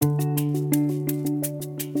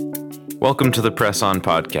Welcome to the Press On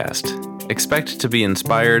podcast. Expect to be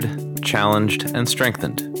inspired, challenged, and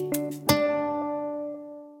strengthened.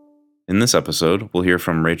 In this episode, we'll hear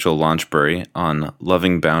from Rachel Launchbury on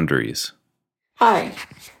loving boundaries. Hi,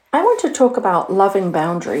 I want to talk about loving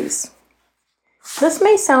boundaries. This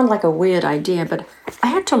may sound like a weird idea, but I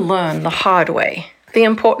had to learn the hard way the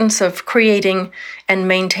importance of creating and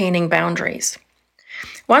maintaining boundaries.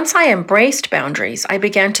 Once I embraced boundaries, I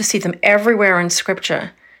began to see them everywhere in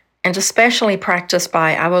Scripture, and especially practiced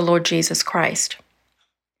by our Lord Jesus Christ.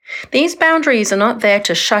 These boundaries are not there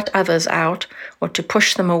to shut others out or to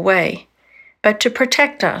push them away, but to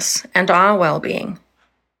protect us and our well-being.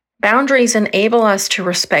 Boundaries enable us to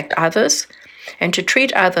respect others and to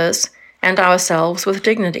treat others and ourselves with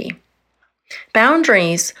dignity.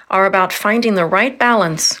 Boundaries are about finding the right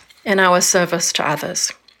balance in our service to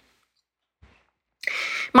others.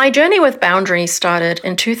 My journey with boundaries started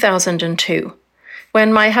in 2002,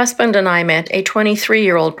 when my husband and I met a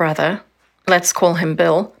 23-year-old brother, let's call him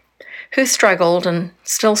Bill, who struggled and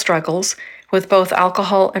still struggles with both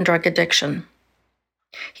alcohol and drug addiction.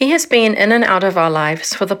 He has been in and out of our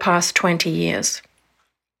lives for the past 20 years.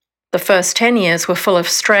 The first 10 years were full of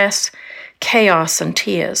stress, chaos, and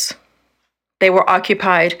tears. They were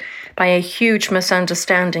occupied by a huge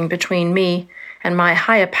misunderstanding between me and my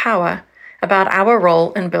higher power about our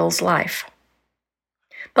role in Bill's life.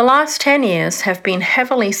 The last 10 years have been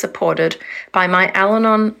heavily supported by my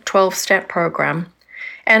Al-Anon 12-step program,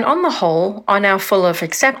 and on the whole are now full of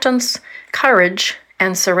acceptance, courage,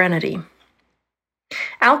 and serenity.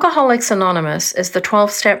 Alcoholics Anonymous is the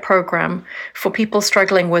 12-step program for people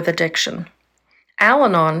struggling with addiction.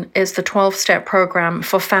 Al-Anon is the 12-step program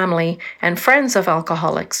for family and friends of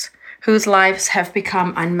alcoholics whose lives have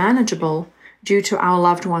become unmanageable due to our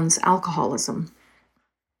loved ones' alcoholism.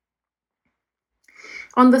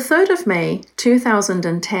 On the 3rd of May,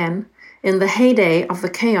 2010, in the heyday of the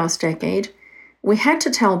chaos decade, we had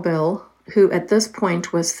to tell Bill, who at this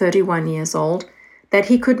point was 31 years old, that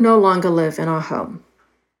he could no longer live in our home.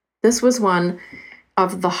 This was one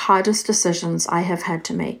of the hardest decisions I have had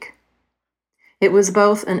to make. It was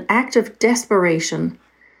both an act of desperation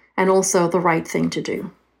and also the right thing to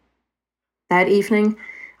do. That evening,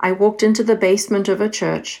 I walked into the basement of a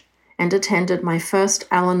church and attended my first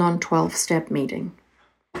Al-Anon 12-step meeting.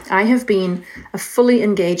 I have been a fully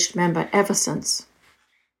engaged member ever since.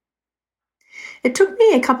 It took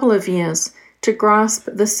me a couple of years to grasp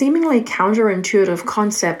the seemingly counterintuitive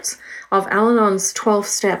concepts of Al-Anon's 12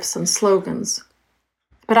 steps and slogans,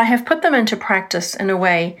 but I have put them into practice in a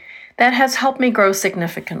way that has helped me grow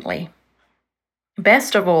significantly.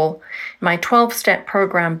 Best of all, my 12-step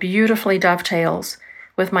program beautifully dovetails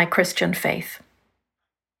with my Christian faith.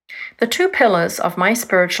 The two pillars of my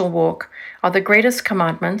spiritual walk are the greatest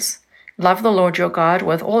commandments: love the Lord your God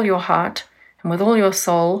with all your heart and with all your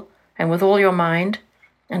soul and with all your mind,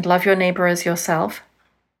 and love your neighbor as yourself,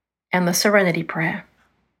 and the serenity prayer.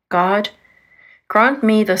 God, grant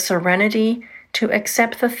me the serenity to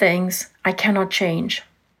accept the things I cannot change,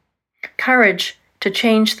 courage to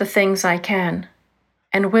change the things I can,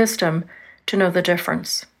 and wisdom to know the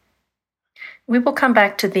difference. We will come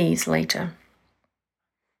back to these later.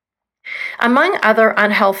 Among other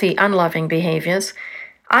unhealthy, unloving behaviors,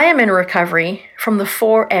 I am in recovery from the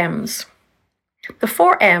 4 M's. The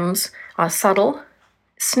 4 M's are subtle,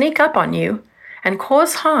 sneak up on you, and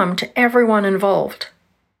cause harm to everyone involved.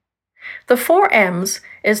 The 4 M's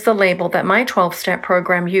is the label that my 12-step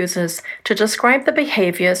program uses to describe the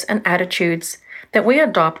behaviors and attitudes that we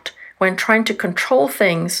adopt when trying to control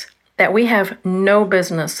things that we have no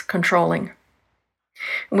business controlling.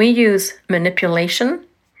 We use manipulation,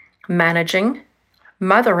 managing,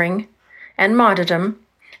 mothering, and martyrdom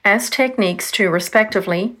as techniques to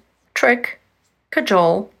respectively trick,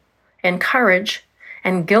 cajole, encourage,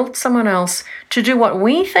 and guilt someone else to do what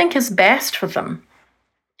we think is best for them,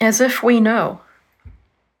 as if we know.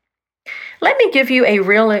 Let me give you a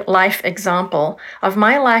real-life example of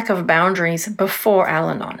my lack of boundaries before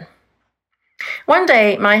Al-Anon. One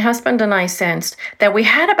day, my husband and I sensed that we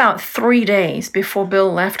had about 3 days before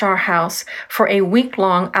Bill left our house for a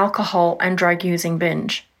week-long alcohol and drug-using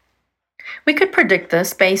binge. We could predict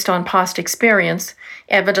this based on past experience,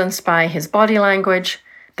 evidenced by his body language,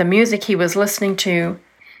 the music he was listening to,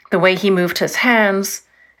 the way he moved his hands,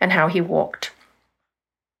 and how he walked.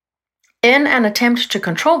 In an attempt to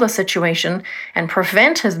control the situation and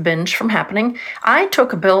prevent his binge from happening, I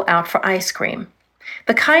took Bill out for ice cream.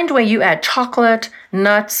 The kind where you add chocolate,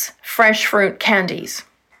 nuts, fresh fruit, candies.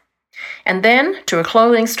 And then to a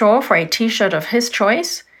clothing store for a t-shirt of his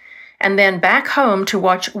choice, and then back home to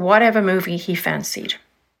watch whatever movie he fancied.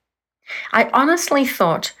 I honestly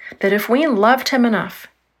thought that if we loved him enough,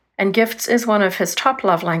 and gifts is one of his top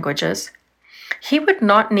love languages, he would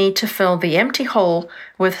not need to fill the empty hole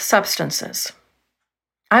with substances.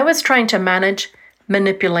 I was trying to manage,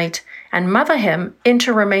 manipulate, and mother him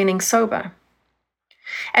into remaining sober.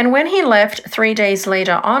 And when he left 3 days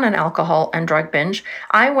later on an alcohol and drug binge,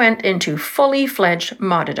 I went into fully fledged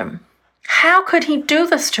martyrdom. How could he do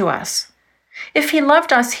this to us? If he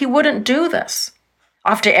loved us, he wouldn't do this.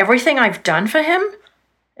 After everything I've done for him,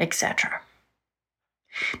 etc.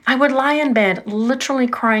 I would lie in bed literally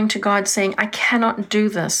crying to God saying, I cannot do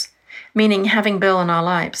this, meaning having Bill in our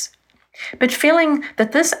lives, but feeling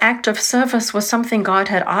that this act of service was something God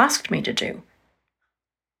had asked me to do.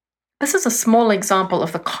 This is a small example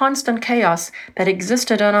of the constant chaos that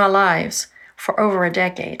existed in our lives for over a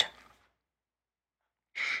decade.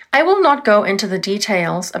 I will not go into the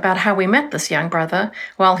details about how we met this young brother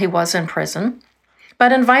while he was in prison,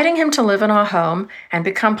 but inviting him to live in our home and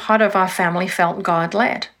become part of our family felt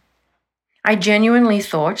God-led. I genuinely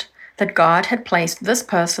thought that God had placed this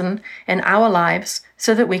person in our lives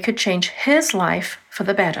so that we could change his life for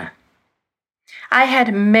the better. I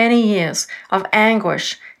had many years of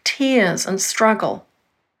anguish, tears, and struggle,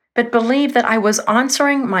 but believed that I was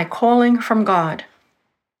answering my calling from God.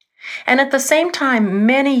 And at the same time,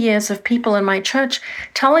 many years of people in my church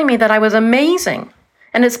telling me that I was amazing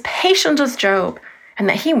and as patient as Job, and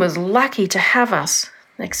that he was lucky to have us,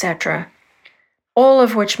 etc. All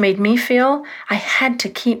of which made me feel I had to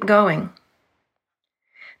keep going.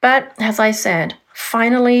 But, as I said,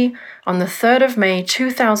 finally, on the 3rd of May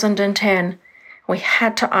 2010, we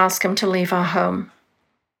had to ask him to leave our home.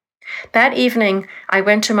 That evening, I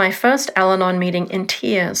went to my first Al-Anon meeting in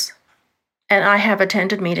tears, and I have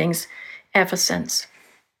attended meetings ever since.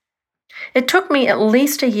 It took me at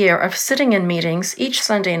least a year of sitting in meetings each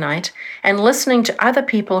Sunday night and listening to other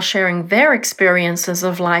people sharing their experiences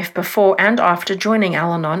of life before and after joining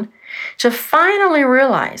Al-Anon to finally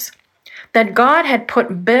realize that God had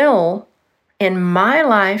put Bill in my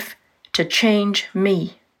life to change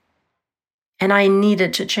me. And I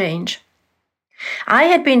needed to change. I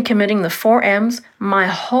had been committing the 4 M's my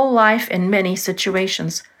whole life in many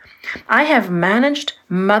situations. I have managed,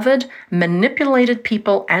 mothered, manipulated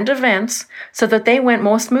people and events so that they went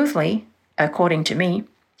more smoothly, according to me,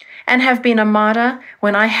 and have been a martyr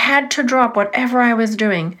when I had to drop whatever I was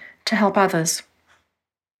doing to help others.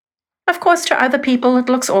 Of course, to other people, it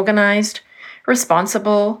looks organized,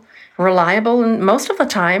 responsible, reliable, and most of the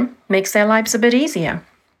time makes their lives a bit easier.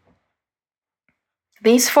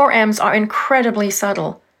 These 4 M's are incredibly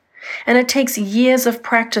subtle, and it takes years of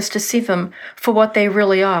practice to see them for what they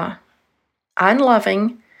really are: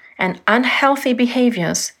 unloving and unhealthy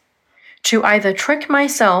behaviors to either trick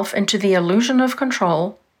myself into the illusion of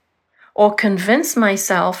control or convince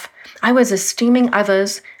myself I was esteeming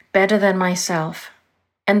others better than myself,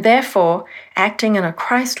 and therefore acting in a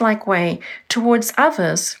Christ-like way towards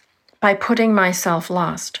others by putting myself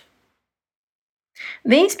last.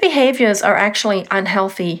 These behaviors are actually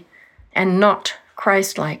unhealthy and not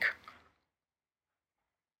Christ-like.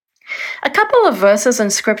 A couple of verses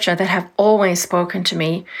in Scripture that have always spoken to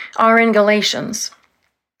me are in Galatians.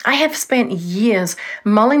 I have spent years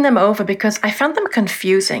mulling them over because I found them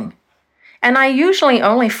confusing, and I usually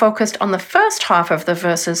only focused on the first half of the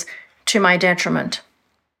verses to my detriment.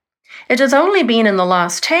 It has only been in the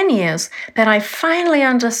last 10 years that I finally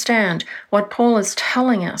understand what Paul is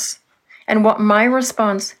telling us and what my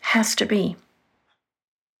response has to be.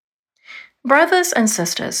 Brothers and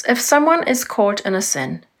sisters, if someone is caught in a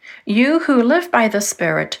sin, you who live by the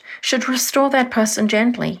Spirit should restore that person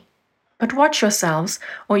gently. But watch yourselves,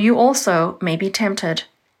 or you also may be tempted.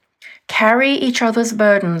 Carry each other's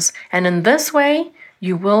burdens, and in this way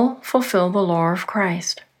you will fulfill the law of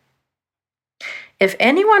Christ. If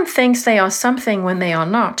anyone thinks they are something when they are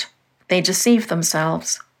not, they deceive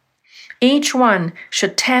themselves. Each one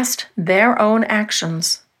should test their own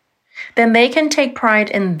actions. Then they can take pride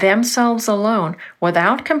in themselves alone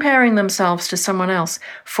without comparing themselves to someone else,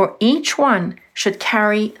 for each one should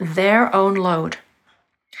carry their own load.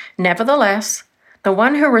 Nevertheless, the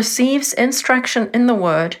one who receives instruction in the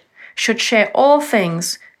word should share all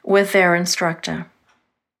things with their instructor.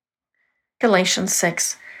 Galatians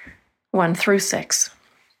 6, 1-6.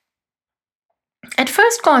 At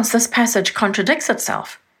first glance, this passage contradicts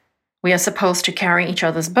itself. We are supposed to carry each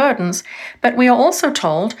other's burdens, but we are also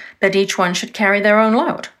told that each one should carry their own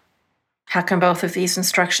load. How can both of these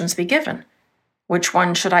instructions be given? Which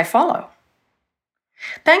one should I follow?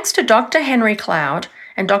 Thanks to Dr. Henry Cloud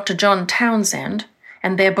and Dr. John Townsend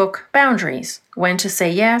and their book Boundaries, When to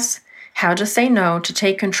Say Yes, How to Say No to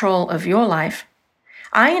Take Control of Your Life,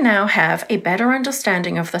 I now have a better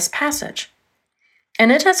understanding of this passage,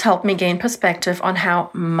 and it has helped me gain perspective on how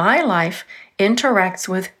my life interacts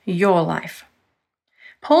with your life.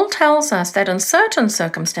 Paul tells us that in certain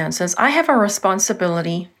circumstances, I have a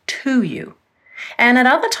responsibility to you, and at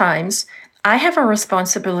other times, I have a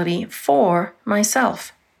responsibility for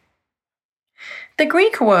myself. The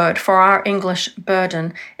Greek word for our English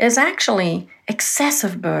burden is actually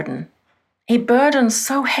excessive burden, a burden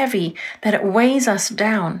so heavy that it weighs us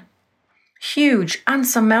down. Huge,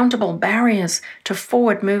 unsurmountable barriers to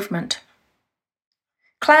forward movement.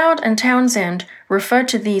 Cloud and Townsend refer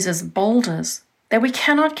to these as boulders that we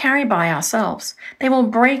cannot carry by ourselves. They will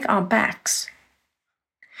break our backs.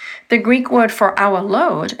 The Greek word for our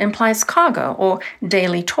load implies cargo or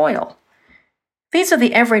daily toil. These are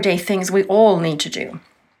the everyday things we all need to do.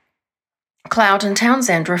 Cloud and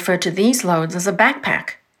Townsend refer to these loads as a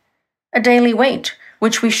backpack, a daily weight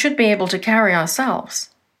which we should be able to carry ourselves.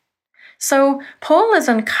 So Paul is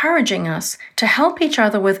encouraging us to help each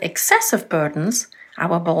other with excessive burdens,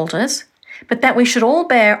 our boulders, but that we should all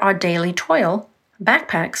bear our daily toil,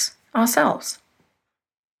 backpacks, ourselves.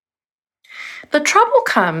 The trouble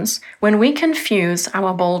comes when we confuse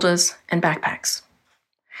our boulders and backpacks.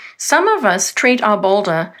 Some of us treat our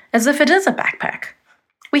boulder as if it is a backpack.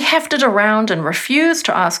 We heft it around and refuse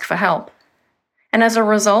to ask for help. And as a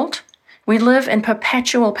result, we live in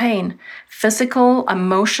perpetual pain, physical,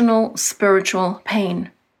 emotional, spiritual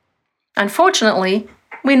pain. Unfortunately,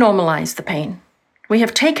 we normalize the pain. We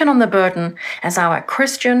have taken on the burden as our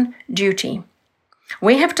Christian duty.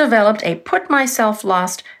 We have developed a put myself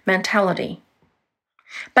last mentality.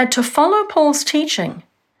 But to follow Paul's teaching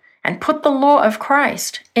and put the law of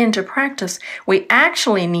Christ into practice, we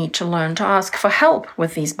actually need to learn to ask for help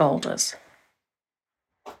with these boulders.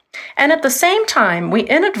 And at the same time, we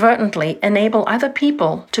inadvertently enable other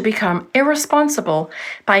people to become irresponsible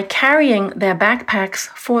by carrying their backpacks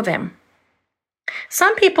for them.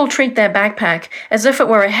 Some people treat their backpack as if it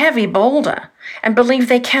were a heavy boulder and believe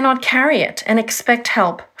they cannot carry it and expect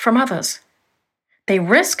help from others. They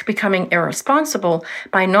risk becoming irresponsible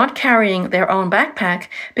by not carrying their own backpack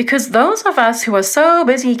because those of us who are so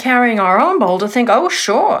busy carrying our own boulder think, oh,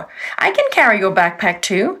 sure, I can carry your backpack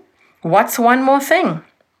too. What's one more thing?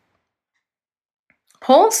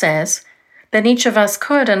 Paul says that each of us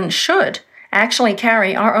could and should actually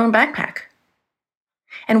carry our own backpack.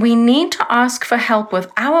 And we need to ask for help with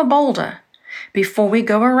our boulder before we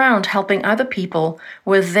go around helping other people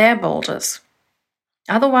with their boulders.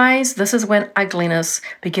 Otherwise, this is when ugliness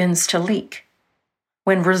begins to leak,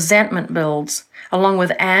 when resentment builds, along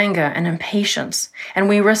with anger and impatience, and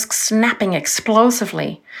we risk snapping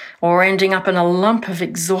explosively or ending up in a lump of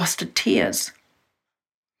exhausted tears.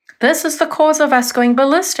 This is the cause of us going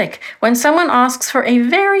ballistic when someone asks for a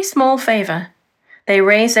very small favor. They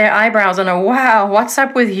raise their eyebrows in a wow, what's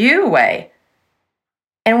up with you way?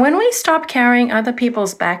 And when we stop carrying other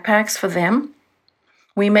people's backpacks for them,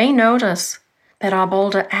 we may notice that our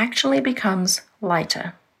boulder actually becomes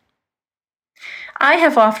lighter. I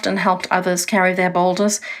have often helped others carry their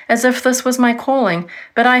boulders as if this was my calling,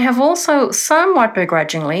 but I have also somewhat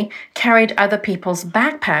begrudgingly carried other people's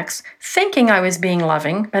backpacks thinking I was being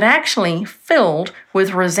loving, but actually filled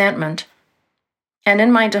with resentment. And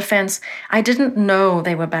in my defense, I didn't know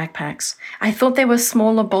they were backpacks. I thought they were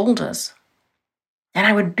smaller boulders. And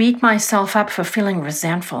I would beat myself up for feeling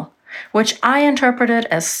resentful, which I interpreted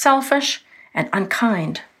as selfish and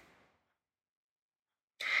unkind.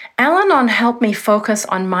 Al-Anon helped me focus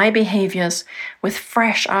on my behaviors with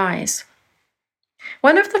fresh eyes.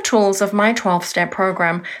 One of the tools of my 12-step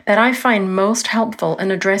program that I find most helpful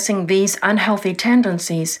in addressing these unhealthy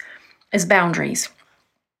tendencies is boundaries.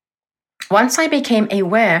 Once I became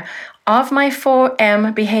aware of my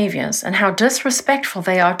 4M behaviors and how disrespectful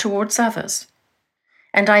they are towards others,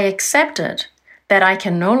 and I accepted that I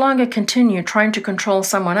can no longer continue trying to control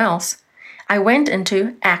someone else, I went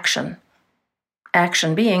into action.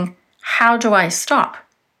 Action being, how do I stop?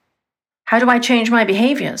 How do I change my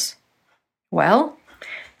behaviors? Well,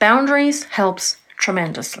 boundaries helps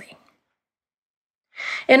tremendously.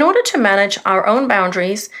 In order to manage our own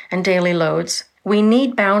boundaries and daily loads, we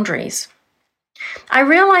need boundaries. I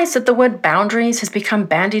realize that the word boundaries has become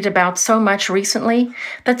bandied about so much recently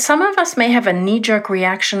that some of us may have a knee-jerk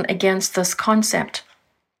reaction against this concept.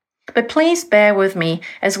 But please bear with me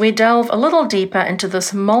as we delve a little deeper into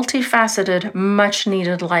this multifaceted,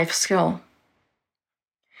 much-needed life skill.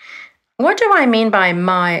 What do I mean by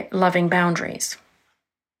my loving boundaries?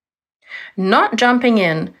 Not jumping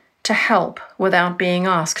in to help without being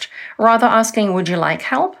asked, rather asking, would you like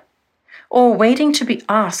help? Or waiting to be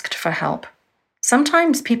asked for help.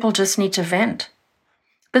 Sometimes people just need to vent.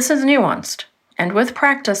 This is nuanced, and with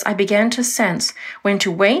practice, I began to sense when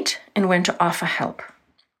to wait and when to offer help.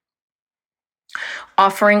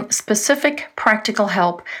 Offering specific practical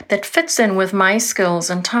help that fits in with my skills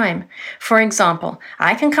and time. For example,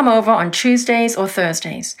 I can come over on Tuesdays or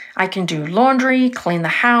Thursdays. I can do laundry, clean the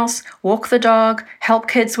house, walk the dog, help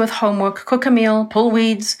kids with homework, cook a meal, pull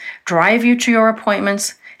weeds, drive you to your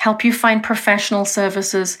appointments, help you find professional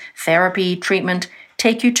services, therapy, treatment,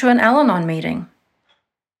 take you to an Al-Anon meeting.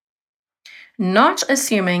 Not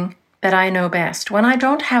assuming that I know best when I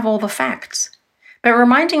don't have all the facts, but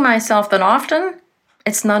reminding myself that often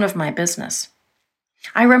it's none of my business.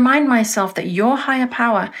 I remind myself that your higher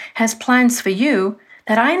power has plans for you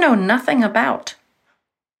that I know nothing about.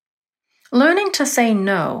 Learning to say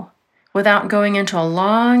no without going into a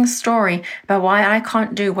long story about why I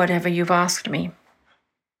can't do whatever you've asked me.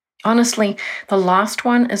 Honestly, the last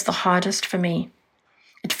one is the hardest for me.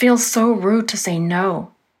 It feels so rude to say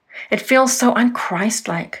no. It feels so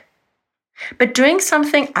un-Christ-like. But doing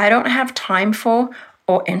something I don't have time for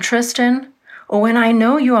or interest in, or when I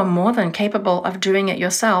know you are more than capable of doing it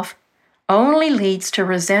yourself, only leads to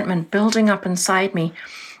resentment building up inside me.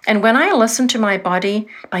 And when I listen to my body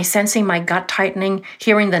by sensing my gut tightening,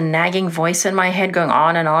 hearing the nagging voice in my head going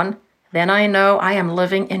on, then I know I am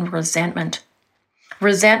living in resentment.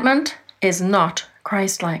 Resentment is not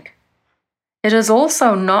Christ-like. It is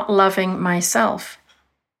also not loving myself.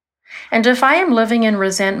 And if I am living in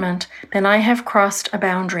resentment, then I have crossed a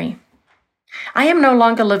boundary. I am no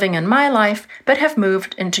longer living in my life, but have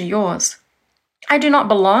moved into yours. I do not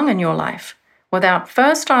belong in your life without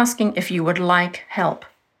first asking if you would like help.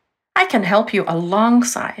 I can help you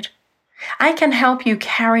alongside. I can help you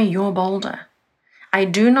carry your boulder. I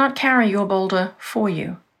do not carry your boulder for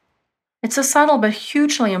you. It's a subtle but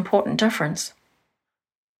hugely important difference.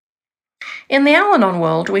 In the Al-Anon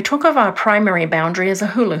world, we talk of our primary boundary as a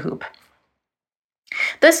hula hoop.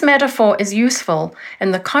 This metaphor is useful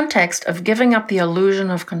in the context of giving up the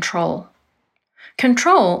illusion of control.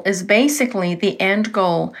 Control is basically the end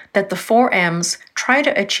goal that the 4 M's try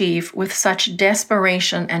to achieve with such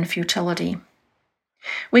desperation and futility.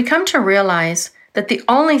 We come to realize that the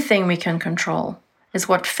only thing we can control is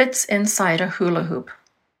what fits inside a hula hoop,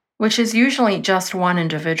 which is usually just one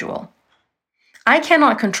individual. I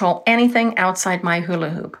cannot control anything outside my hula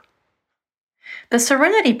hoop. The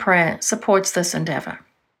Serenity Prayer supports this endeavor.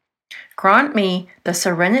 Grant me the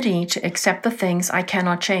serenity to accept the things I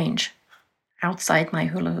cannot change, outside my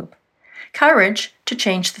hula hoop, courage to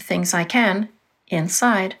change the things I can,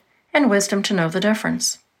 inside, and wisdom to know the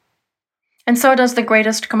difference. And so does the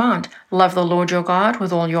greatest command, love the Lord your God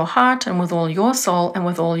with all your heart and with all your soul and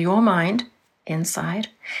with all your mind, inside,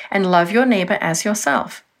 and love your neighbor as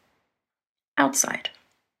yourself, outside.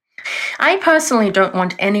 I personally don't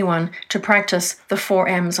want anyone to practice the 4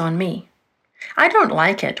 M's on me. I don't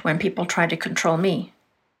like it when people try to control me.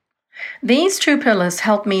 These 2 pillars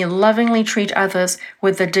help me lovingly treat others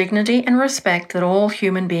with the dignity and respect that all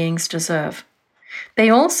human beings deserve.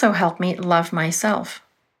 They also help me love myself.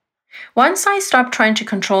 Once I stopped trying to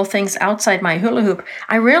control things outside my hula hoop,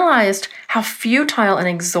 I realized how futile and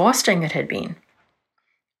exhausting it had been.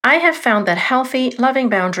 I have found that healthy, loving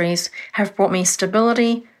boundaries have brought me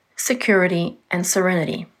stability, security, and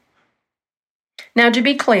serenity. Now, to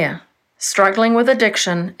be clear, struggling with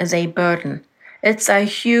addiction is a burden. It's a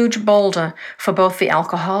huge boulder for both the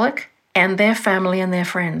alcoholic and their family and their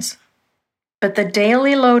friends. But the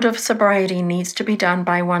daily load of sobriety needs to be done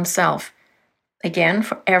by oneself. Again,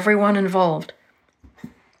 for everyone involved.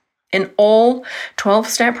 In all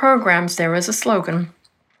 12-step programs, there is a slogan,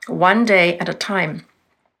 1 day at a time,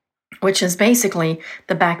 which is basically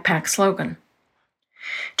the backpack slogan.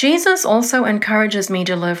 Jesus also encourages me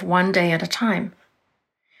to live 1 day at a time.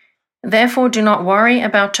 Therefore, do not worry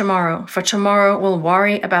about tomorrow, for tomorrow will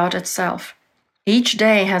worry about itself. Each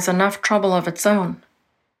day has enough trouble of its own.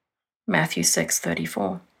 Matthew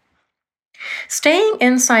 6:34. Staying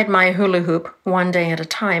inside my hula hoop 1 day at a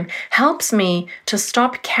time helps me to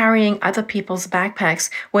stop carrying other people's backpacks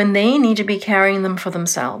when they need to be carrying them for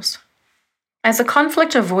themselves. As a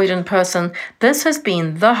conflict-avoidant person, this has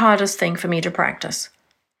been the hardest thing for me to practice.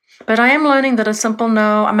 But I am learning that a simple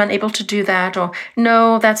no, I'm unable to do that, or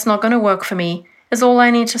no, that's not going to work for me, is all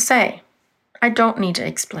I need to say. I don't need to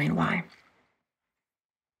explain why.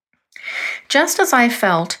 Just as I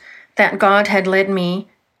felt that God had led me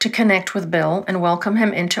to connect with Bill and welcome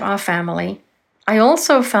him into our family, I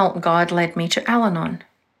also felt God led me to Al-Anon.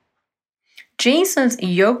 Jesus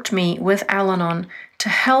yoked me with Al-Anon to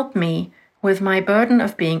help me with my burden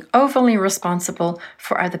of being overly responsible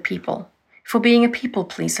for other people, for being a people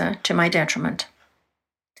pleaser to my detriment.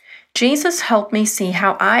 Jesus helped me see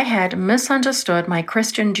how I had misunderstood my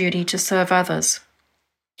Christian duty to serve others.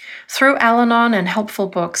 Through Al-Anon and helpful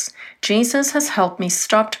books, Jesus has helped me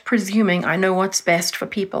stop presuming I know what's best for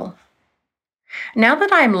people. Now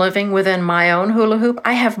that I am living within my own hula hoop,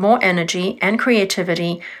 I have more energy and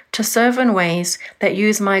creativity to serve in ways that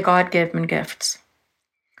use my God-given gifts.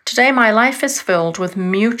 Today, my life is filled with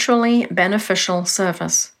mutually beneficial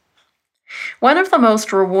service. One of the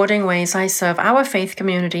most rewarding ways I serve our faith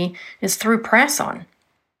community is through Press-On.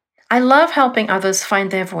 I love helping others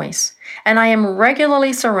find their voice, and I am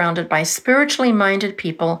regularly surrounded by spiritually minded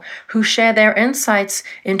people who share their insights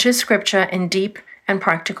into Scripture in deep and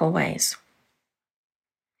practical ways.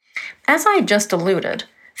 As I just alluded,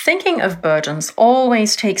 thinking of burdens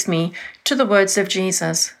always takes me to the words of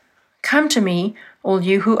Jesus. Come to me, all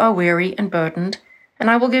you who are weary and burdened, and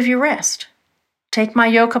I will give you rest. Take my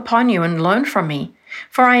yoke upon you and learn from me,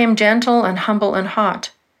 for I am gentle and humble in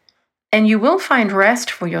heart, and you will find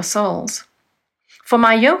rest for your souls. For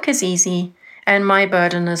my yoke is easy and my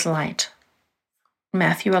burden is light.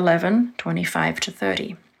 Matthew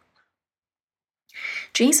 11:25-30.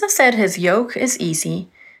 Jesus said his yoke is easy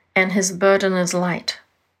and his burden is light.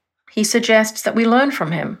 He suggests that we learn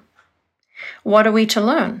from him. What are we to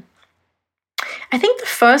learn? I think the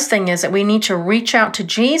first thing is that we need to reach out to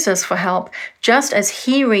Jesus for help, just as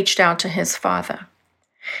he reached out to his Father.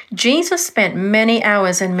 Jesus spent many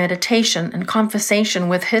hours in meditation and conversation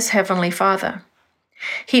with his heavenly Father.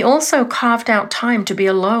 He also carved out time to be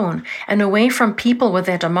alone and away from people with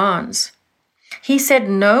their demands. He said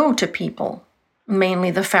no to people,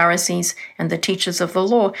 mainly the Pharisees and the teachers of the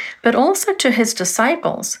law, but also to his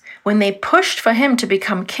disciples when they pushed for him to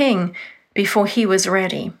become king before he was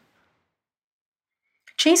ready.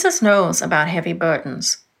 Jesus knows about heavy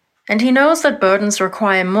burdens, and he knows that burdens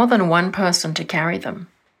require more than one person to carry them.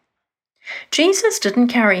 Jesus didn't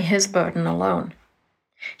carry his burden alone.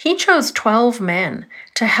 He chose 12 men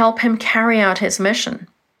to help him carry out his mission.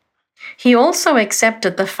 He also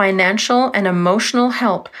accepted the financial and emotional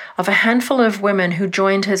help of a handful of women who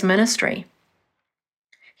joined his ministry.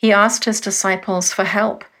 He asked his disciples for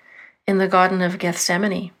help in the Garden of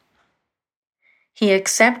Gethsemane. He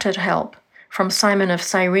accepted help from Simon of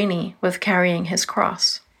Cyrene with carrying his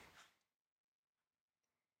cross.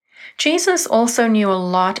 Jesus also knew a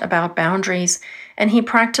lot about boundaries, and he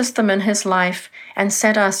practiced them in his life and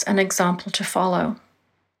set us an example to follow.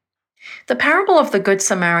 The parable of the Good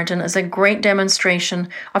Samaritan is a great demonstration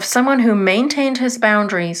of someone who maintained his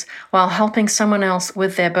boundaries while helping someone else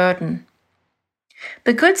with their burden.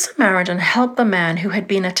 The Good Samaritan helped the man who had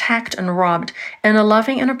been attacked and robbed in a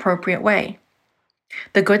loving and appropriate way.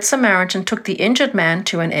 The Good Samaritan took the injured man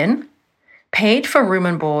to an inn, paid for room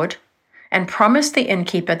and board, and promised the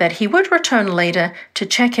innkeeper that he would return later to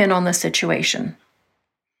check in on the situation.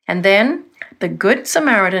 And then the Good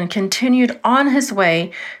Samaritan continued on his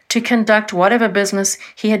way to conduct whatever business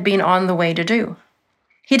he had been on the way to do.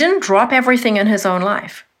 He didn't drop everything in his own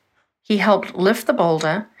life. He helped lift the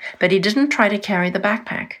boulder, but he didn't try to carry the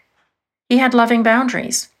backpack. He had loving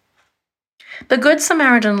boundaries. The Good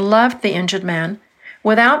Samaritan loved the injured man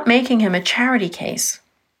without making him a charity case.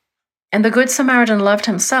 And the Good Samaritan loved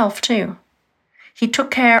himself too. He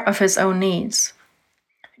took care of his own needs.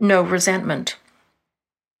 No resentment.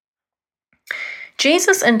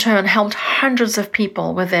 Jesus, in turn, helped hundreds of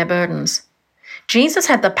people with their burdens. Jesus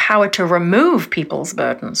had the power to remove people's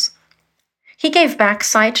burdens. He gave back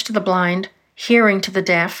sight to the blind, hearing to the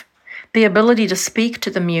deaf, the ability to speak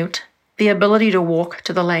to the mute, the ability to walk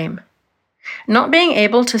to the lame. Not being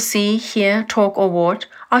able to see, hear, talk, or walk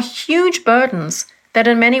are huge burdens that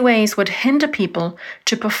in many ways would hinder people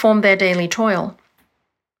to perform their daily toil.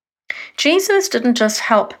 Jesus didn't just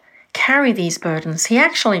help carry these burdens, he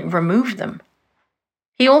actually removed them.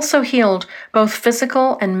 He also healed both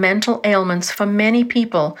physical and mental ailments for many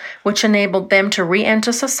people, which enabled them to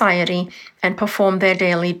re-enter society and perform their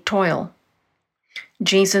daily toil.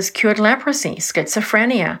 Jesus cured leprosy,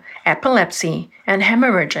 schizophrenia, epilepsy, and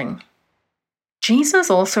hemorrhaging. Jesus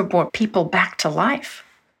also brought people back to life.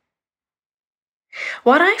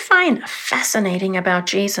 What I find fascinating about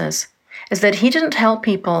Jesus is that he didn't help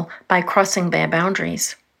people by crossing their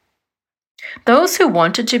boundaries. Those who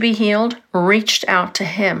wanted to be healed reached out to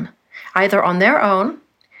him, either on their own,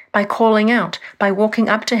 by calling out, by walking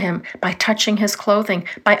up to him, by touching his clothing,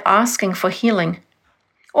 by asking for healing,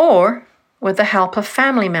 or with the help of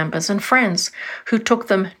family members and friends who took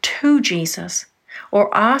them to Jesus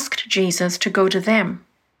or asked Jesus to go to them.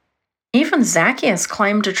 Even Zacchaeus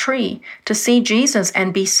climbed a tree to see Jesus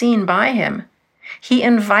and be seen by him. He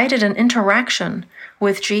invited an interaction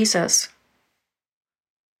with Jesus.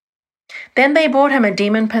 Then they brought him a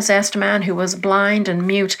demon-possessed man who was blind and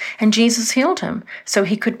mute, and Jesus healed him, so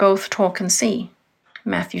he could both talk and see.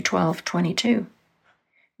 Matthew 12:22.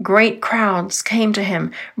 Great crowds came to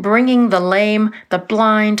him, bringing the lame, the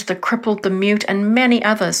blind, the crippled, the mute, and many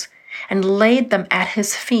others, and laid them at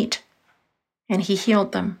his feet, and he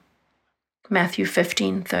healed them. Matthew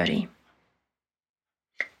 15:30.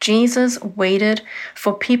 Jesus waited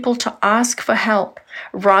for people to ask for help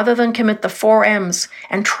rather than commit the 4 M's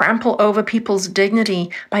and trample over people's dignity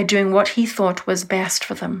by doing what he thought was best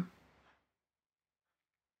for them.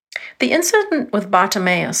 The incident with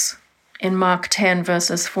Bartimaeus in Mark 10,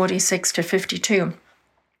 verses 46 to 52,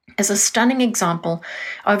 is a stunning example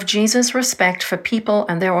of Jesus' respect for people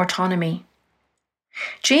and their autonomy.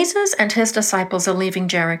 Jesus and his disciples are leaving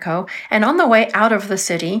Jericho, and on the way out of the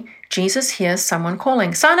city, Jesus hears someone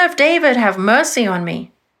calling, "Son of David, have mercy on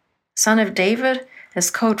me." Son of David is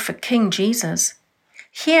code for King Jesus.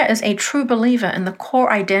 Here is a true believer in the core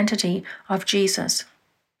identity of Jesus.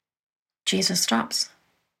 Jesus stops,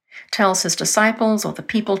 tells his disciples or the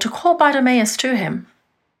people to call Bartimaeus to him.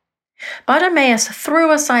 Bartimaeus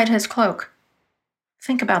threw aside his cloak.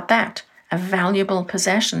 Think about that, a valuable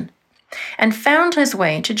possession, and found his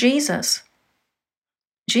way to Jesus.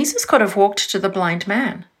 Jesus could have walked to the blind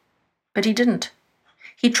man, but he didn't.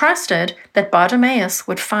 He trusted that Bartimaeus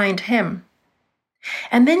would find him.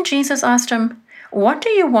 And then Jesus asked him, "What do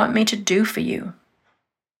you want me to do for you?"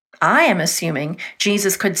 I am assuming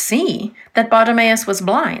Jesus could see that Bartimaeus was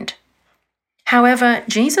blind. However,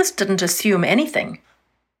 Jesus didn't assume anything.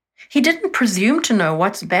 He didn't presume to know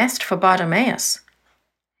what's best for Bartimaeus.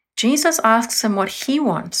 Jesus asks him what he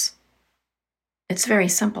wants. It's very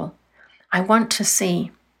simple. I want to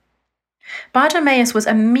see. Bartimaeus was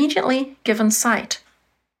immediately given sight,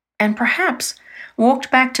 and perhaps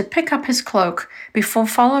walked back to pick up his cloak before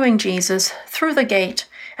following Jesus through the gate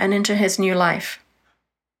and into his new life.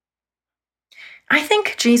 I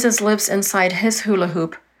think Jesus lives inside his hula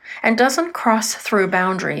hoop and doesn't cross through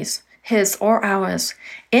boundaries, his or ours,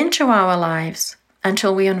 into our lives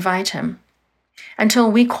until we invite him,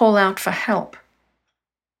 until we call out for help.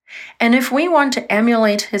 And if we want to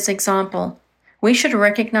emulate his example, we should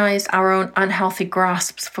recognize our own unhealthy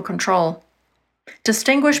grasps for control,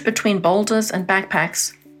 distinguish between boulders and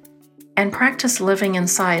backpacks, and practice living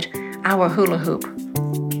inside our hula hoop.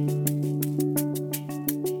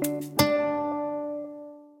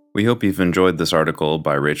 We hope you've enjoyed this article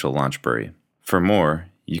by Rachel Launchbury. For more,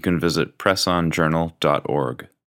 you can visit pressonjournal.org.